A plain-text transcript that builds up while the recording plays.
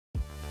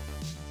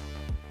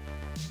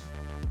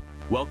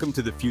Welcome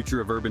to the future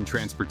of urban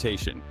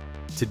transportation.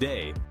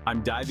 Today,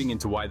 I'm diving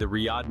into why the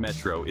Riyadh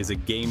Metro is a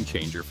game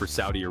changer for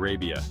Saudi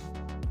Arabia.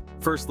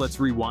 First, let's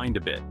rewind a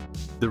bit.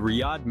 The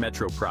Riyadh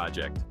Metro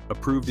project,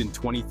 approved in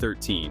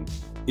 2013,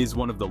 is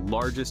one of the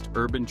largest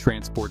urban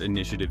transport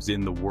initiatives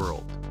in the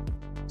world.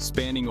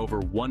 Spanning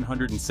over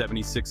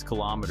 176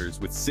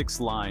 kilometers with 6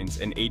 lines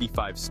and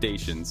 85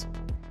 stations,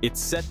 it's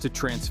set to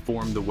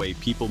transform the way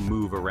people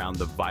move around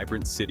the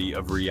vibrant city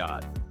of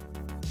Riyadh.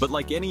 But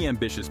like any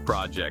ambitious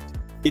project,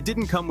 it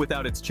didn't come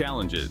without its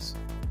challenges.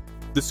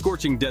 The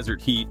scorching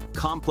desert heat,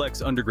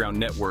 complex underground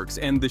networks,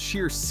 and the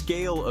sheer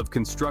scale of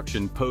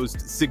construction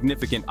posed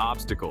significant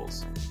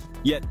obstacles.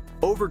 Yet,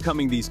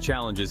 overcoming these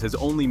challenges has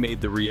only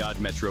made the Riyadh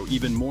Metro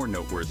even more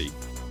noteworthy.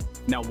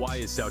 Now, why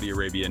is Saudi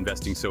Arabia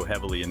investing so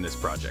heavily in this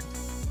project?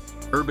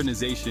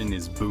 Urbanization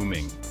is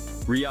booming.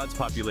 Riyadh's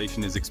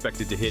population is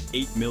expected to hit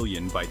 8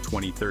 million by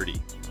 2030.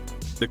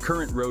 The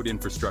current road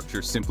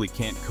infrastructure simply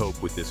can't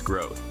cope with this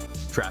growth.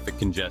 Traffic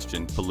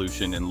congestion,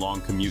 pollution, and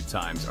long commute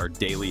times are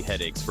daily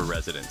headaches for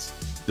residents.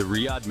 The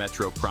Riyadh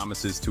Metro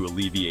promises to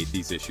alleviate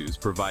these issues,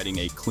 providing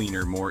a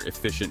cleaner, more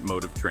efficient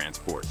mode of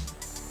transport.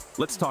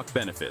 Let's talk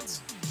benefits.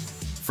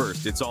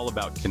 First, it's all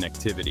about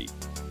connectivity.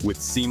 With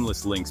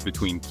seamless links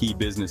between key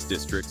business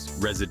districts,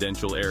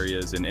 residential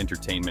areas, and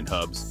entertainment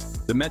hubs,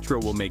 the metro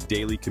will make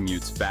daily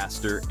commutes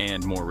faster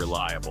and more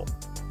reliable.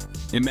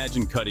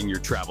 Imagine cutting your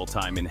travel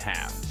time in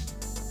half.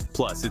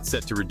 Plus, it's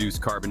set to reduce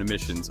carbon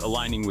emissions,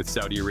 aligning with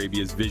Saudi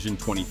Arabia's Vision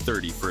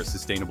 2030 for a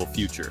sustainable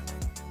future.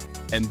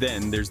 And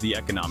then there's the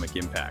economic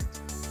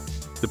impact.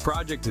 The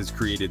project has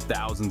created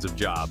thousands of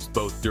jobs,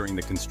 both during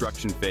the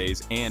construction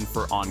phase and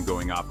for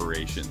ongoing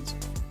operations.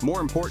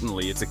 More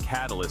importantly, it's a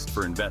catalyst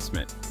for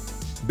investment.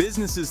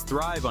 Businesses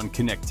thrive on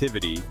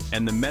connectivity,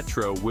 and the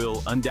metro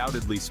will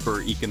undoubtedly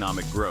spur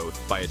economic growth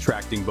by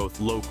attracting both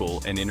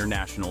local and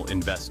international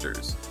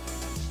investors.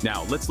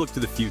 Now, let's look to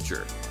the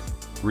future.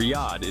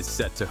 Riyadh is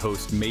set to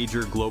host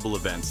major global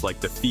events like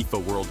the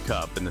FIFA World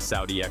Cup and the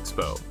Saudi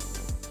Expo.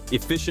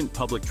 Efficient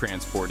public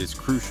transport is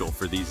crucial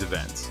for these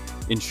events,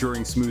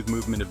 ensuring smooth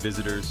movement of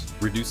visitors,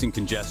 reducing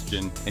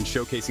congestion, and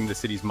showcasing the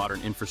city's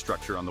modern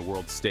infrastructure on the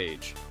world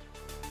stage.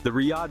 The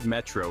Riyadh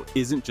Metro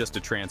isn't just a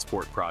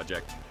transport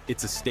project,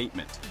 it's a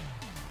statement.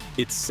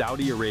 It's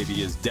Saudi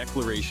Arabia's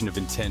declaration of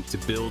intent to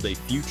build a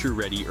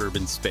future-ready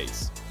urban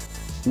space,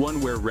 one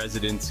where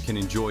residents can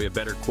enjoy a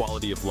better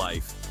quality of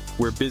life,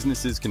 where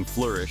businesses can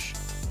flourish,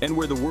 and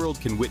where the world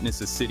can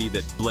witness a city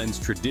that blends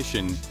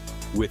tradition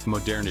with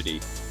modernity.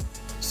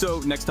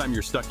 So, next time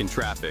you're stuck in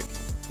traffic,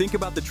 think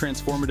about the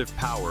transformative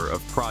power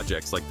of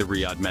projects like the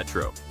Riyadh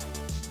Metro.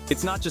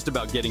 It's not just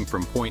about getting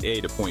from point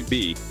A to point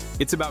B,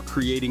 it's about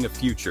creating a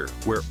future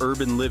where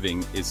urban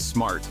living is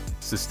smart,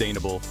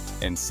 sustainable,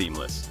 and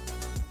seamless.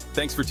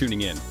 Thanks for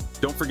tuning in.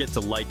 Don't forget to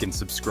like and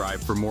subscribe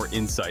for more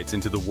insights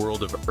into the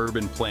world of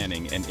urban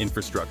planning and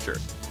infrastructure.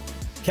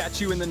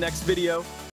 Catch you in the next video.